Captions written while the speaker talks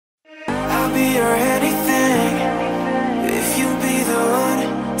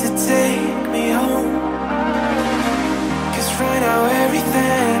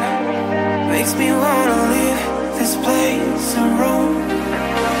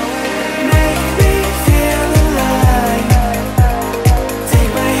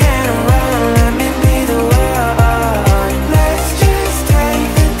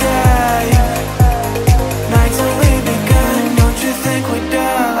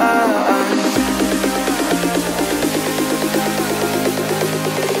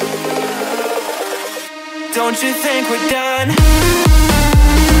Don't you think we're done?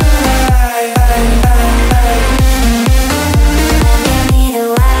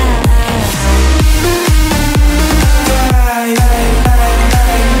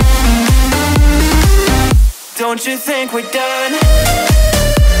 Don't you think we're done?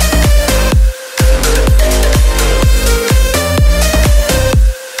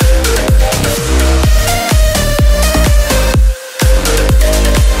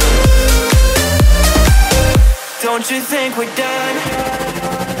 Don't you think we're done?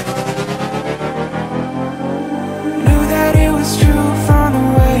 Knew that it was true from the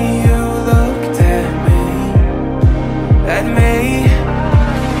way you looked at me. At me.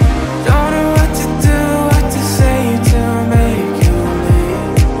 Don't know what to do, what to say to make you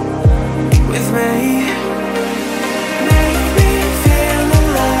leave with me. Make me feel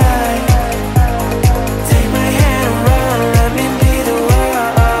alive. Take my hand and run, let me be the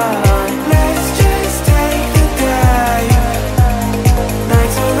one. Let's just take the dive.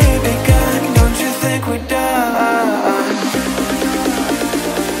 Night's only begun, don't you think we're done?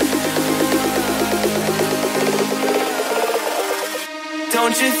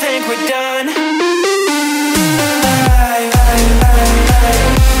 Don't you think we're done?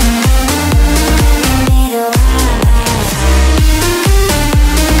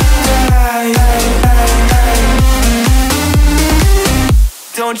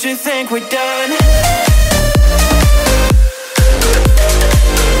 Don't you think we're done?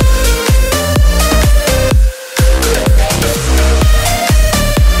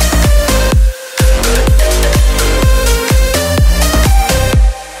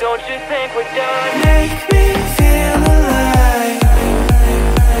 Don't you think we're done? Make me feel alive.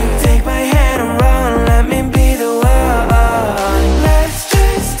 Take my hand and run, let me be the one. Let's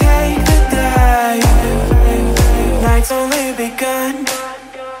just take the dive. Night's only begun.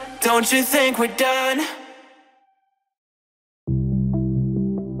 Don't you think we're done?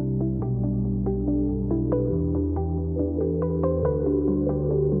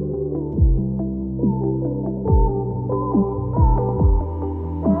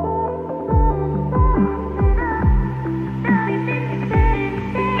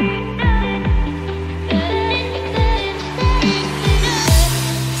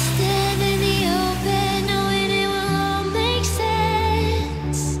 Stand in the open, knowing it will all make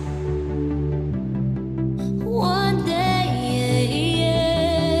sense. One day,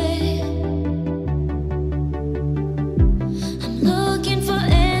 I'm looking for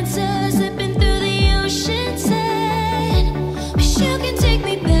answers, slipping through the ocean sand. Wish you can take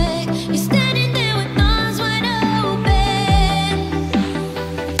me back. You're standing there with arms wide open,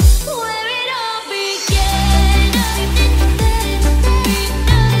 where it all began. Where it all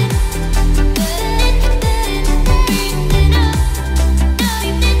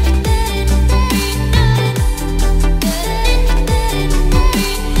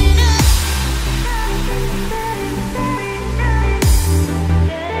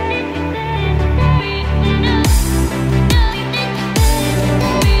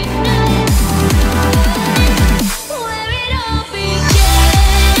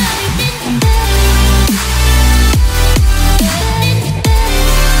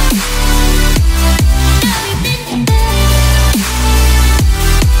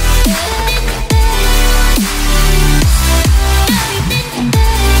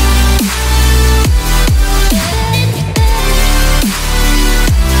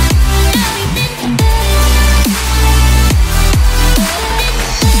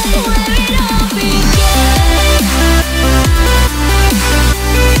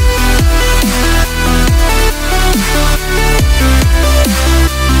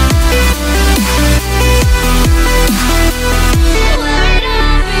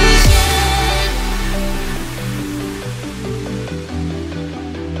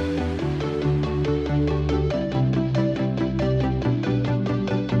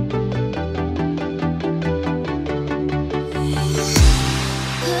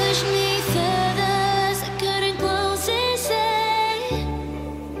push me further, so I couldn't close inside.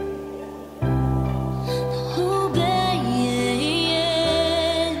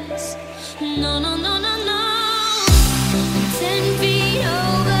 Obedience. No, no,